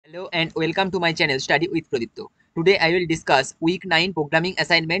Hello and welcome to my channel Study with Pradipto. Today I will discuss week 9 programming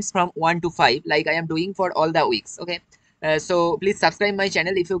assignments from 1 to 5 like I am doing for all the weeks. Okay. So please subscribe my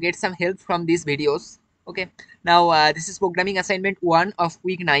channel if you get some help from these videos. Okay. Now this is programming assignment 1 of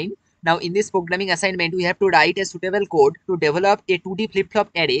week 9. Now in this programming assignment we have to write a suitable code to develop a 2D flip-flop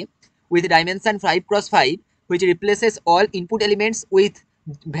array with dimension 5 cross 5 which replaces all input elements with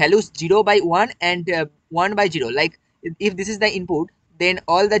values 0 by 1 and 1 by 0. Like if this is the input, then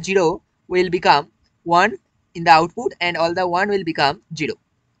all the 0 will become 1 in the output and all the 1 will become 0.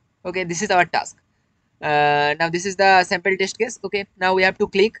 Okay, this is our task. Now this is the sample test case. Okay, now we have to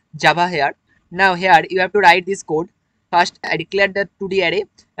click Java here. Now here you have to write this code. First I declare the 2D array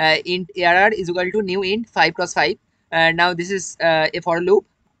int arr is equal to new int 5 cross 5. Now this is a for loop.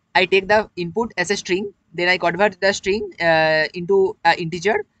 I take the input as a string, then I convert the string into an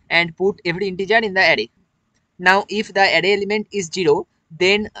integer and put every integer in the array. Now if the array element is 0,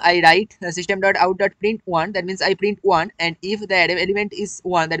 then I write system.out.print 1, that means I print 1, and if the array element is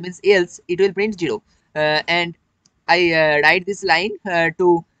 1, that means else it will print 0. And I write this line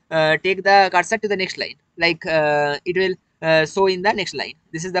to take the cursor to the next line, like it will show in the next line.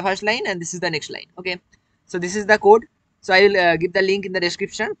 This is the first line and this is the next line. Okay, so this is the code. So I will give the link in the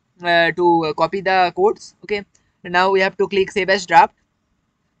description to copy the codes. Okay, now we have to click save as draft,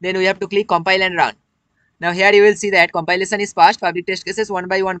 then we have to click compile and run. Now here you will see that compilation is passed, public test cases one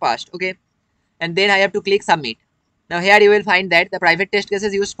by one passed. Okay, and then I have to click submit. Now here you will find that the private test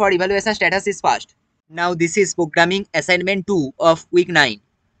cases used for evaluation status is passed. Now this is programming assignment 2 of week 9.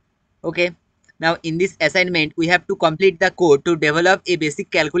 Okay, now in this assignment we have to complete the code to develop a basic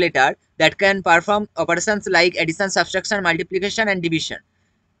calculator that can perform operations like addition, subtraction, multiplication and division.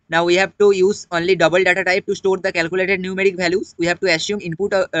 Now we have to use only double data type to store the calculated numeric values. We have to assume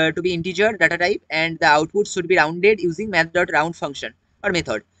input to be integer data type and the output should be rounded using math.round function or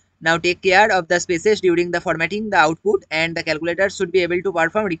method. Now take care of the spaces during the formatting the output, and the calculator should be able to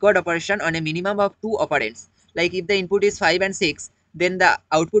perform record operation on a minimum of 2 operands. Like if the input is 5 and 6, then the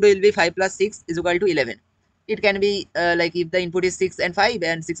output will be 5 plus 6 is equal to 11. It can be like if the input is 6 and 5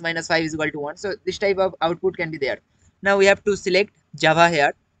 and 6 minus 5 is equal to 1. So this type of output can be there. Now we have to select Java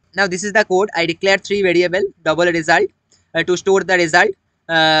here. Now this is the code. I declare 3 variable double result to store the result,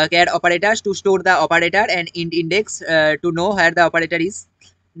 char operators to store the operator, and int index to know where the operator is.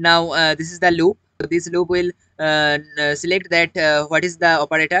 Now this is the loop. This loop will select that what is the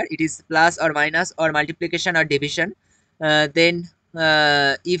operator. It is plus or minus or multiplication or division. Then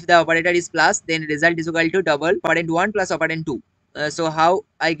if the operator is plus, then result is equal to double operand 1 plus operand 2. So how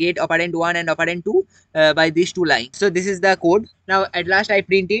I get operand 1 and operand 2 by these two lines. So this is the code. Now at last I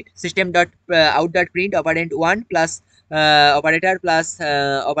print it, system.out.print operand 1 plus operator plus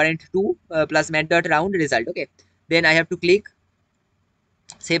operand 2 plus math.round result. Okay, then I have to click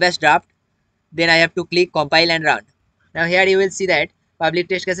save as draft, then I have to click compile and run. Now here you will see that public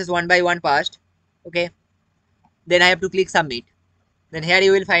test cases one by one passed. Okay, then I have to click submit. Then here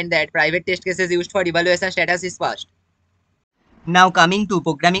you will find that private test cases used for evaluation status is passed. Now coming to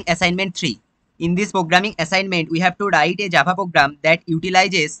programming assignment 3. In this programming assignment, we have to write a Java program that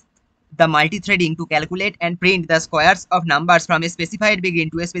utilizes the multi-threading to calculate and print the squares of numbers from a specified begin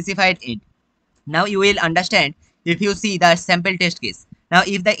to a specified end. Now you will understand if you see the sample test case. Now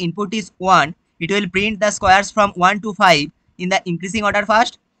if the input is 1, it will print the squares from 1 to 5 in the increasing order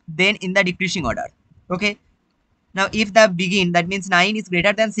first, then in the decreasing order. Okay. Now if the begin, that means 9 is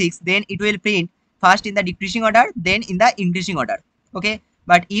greater than 6, then it will print first in the decreasing order, then in the increasing order. Okay,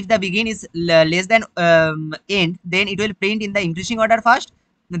 but if the begin is less than end, then it will print in the increasing order first,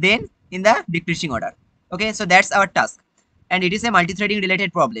 then in the decreasing order. Okay, so that's our task, and it is a multi-threading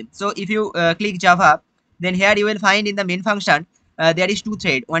related problem. So if you click Java, then here you will find in the main function there is two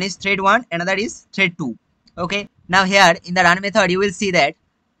thread. One is thread 1, another is thread 2. Okay, now here in the run method you will see that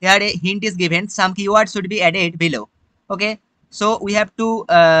here a hint is given, some keywords should be added below. Okay, so we have to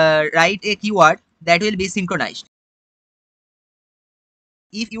write a keyword that will be synchronized.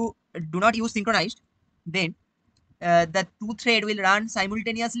 If you do not use synchronized, then the two thread will run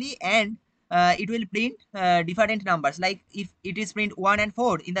simultaneously and it will print different numbers. Like if it is print 1 and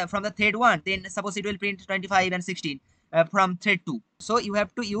 4 in the from the thread 1, then suppose it will print 25 and 16 from thread 2. So you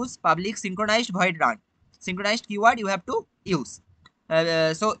have to use public synchronized void run. Synchronized keyword you have to use.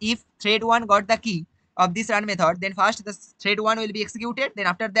 So if thread 1 got the key of this run method, then first the thread 1 will be executed, then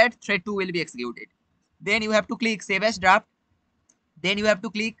after that thread 2 will be executed. Then you have to click save as draft, then you have to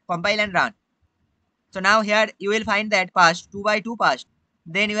click compile and run. So now here you will find that passed 2 by 2 passed.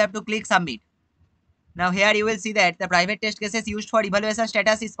 Then you have to click submit. Now here you will see that the private test cases used for evaluation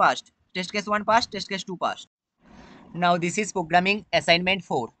status is passed. Test case 1 passed, test case 2 passed. Now this is programming assignment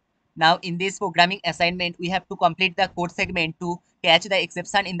 4. Now in this programming assignment, we have to complete the code segment to catch the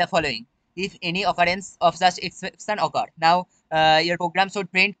exception in the following. If any occurrence of such exception occur, now your program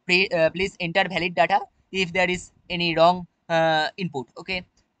should print please enter valid data if there is any wrong input. Okay.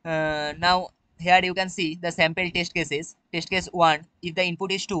 Now here you can see the sample test cases. Test case 1, if the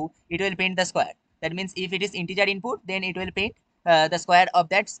input is 2, it will print the square. That means if it is integer input, then it will print the square of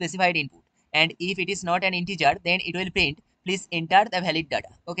that specified input, and if it is not an integer, then it will print please enter the valid data.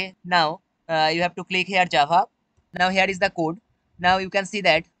 Okay. Now you have to click here Java. Now here is the code. Now you can see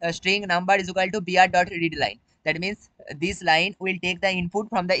that string number is equal to br dot read line. That means this line will take the input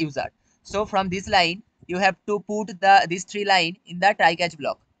from the user. So from this line you have to put the this three line in the try catch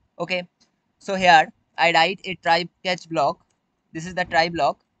block. Okay. So here I write a try catch block. This is the try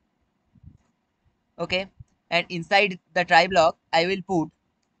block. Okay. And inside the try block I will put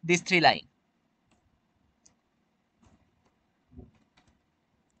this three line.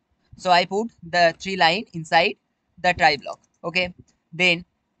 So I put the three line inside the try block. Okay. Then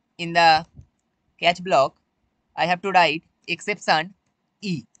in the catch block I have to write exception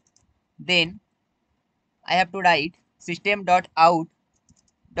e. Then I have to write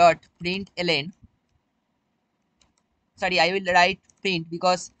system.out.println. Sorry, I will write print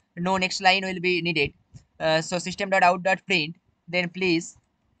because no next line will be needed. So system.out.print, then please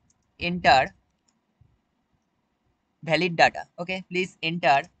enter valid data. Okay, please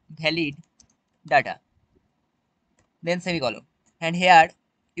enter valid data, then semicolon. And here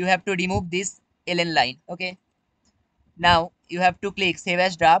you have to remove this ln line. Okay. Now you have to click save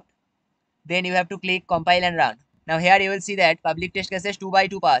as draft, then you have to click compile and run. Now here you will see that public test cases 2 by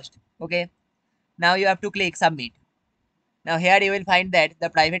 2 passed. Okay. Now you have to click submit. Now here you will find that the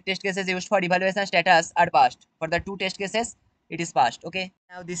private test cases used for evaluation status are passed. For the two test cases, it is passed. Okay.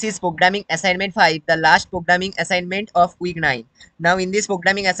 Now this is programming assignment 5, the last programming assignment of week 9. Now in this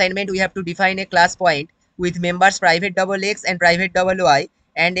programming assignment, we have to define a class point with members private double x and private double y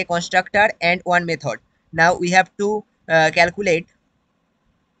and a constructor and one method. Now we have to calculate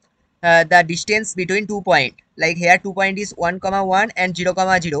the distance between 2 point. Like here 2 point is 1 comma 1 and 0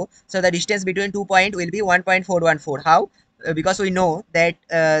 comma 0. So the distance between 2 point will be 1.414. How? Because we know that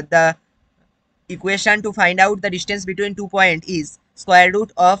the equation to find out the distance between 2 point is square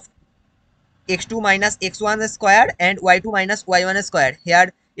root of x2 minus x1 square and y2 minus y1 square.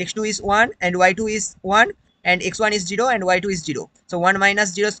 Here x2 is 1 and y2 is 1 and x1 is 0 and y2 is 0. So 1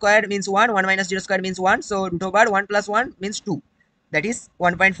 minus 0 square means 1, 1 minus 0 square means 1. So root over 1 plus 1 means 2. That is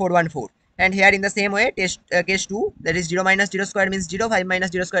 1.414. And here in the same way, test case 2, that is 0 minus 0 square means 0, 5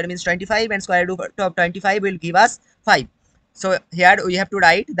 minus 0 square means 25, and square root of 25 will give us 5. So here we have to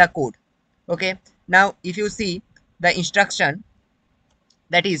write the code. Okay. Now if you see the instruction,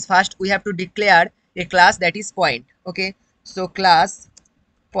 that is first we have to declare a class that is point. Okay. So class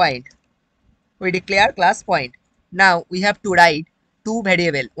point, we declare class point. Now we have to write two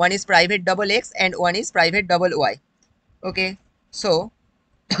variable. One is private double x and one is private double y. Okay. So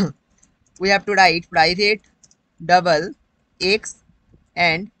we have to write private double x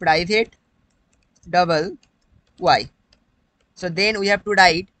and private double y. So then we have to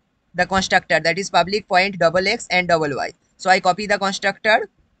write the constructor, that is public point double x and double y. So I copy the constructor,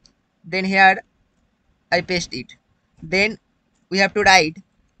 then here I paste it. Then we have to write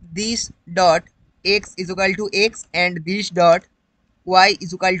this dot x is equal to x and this dot y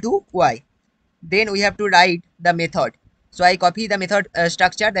is equal to y. Then we have to write the method. So I copy the method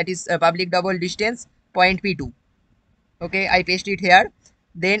structure, that is public double distance point p2. Okay, I paste it here.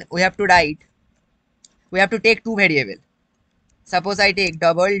 Then we have to write, we have to take two variable. Suppose I take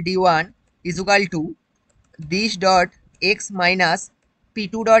double d1 is equal to this dot x minus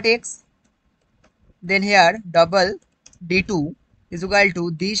p2 dot x. Then here double d2 is equal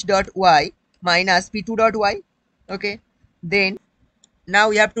to this dot y minus p2 dot y. Okay. Then now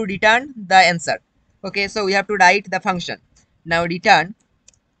we have to return the answer. Okay, so we have to write the function. Now return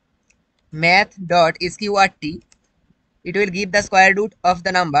math dot sqrt. It will give the square root of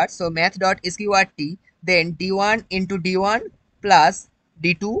the number. So math dot sqrt, then d1 into d1 plus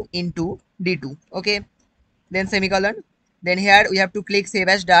d2 into d2. Okay, then semicolon. Then here we have to click save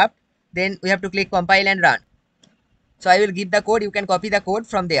as draft. Then we have to click compile and run. So I will give the code. You can copy the code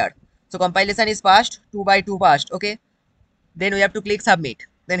from there. So compilation is passed, 2 by 2 passed. Okay. Then we have to click submit.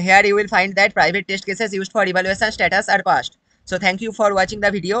 Then here you will find that private test cases used for evaluation status are passed. So thank you for watching the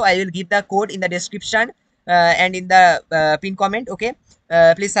video. I will give the code in the description and in the pin comment. Okay.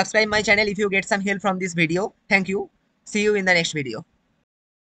 Please subscribe my channel if you get some help from this video. Thank you. See you in the next video.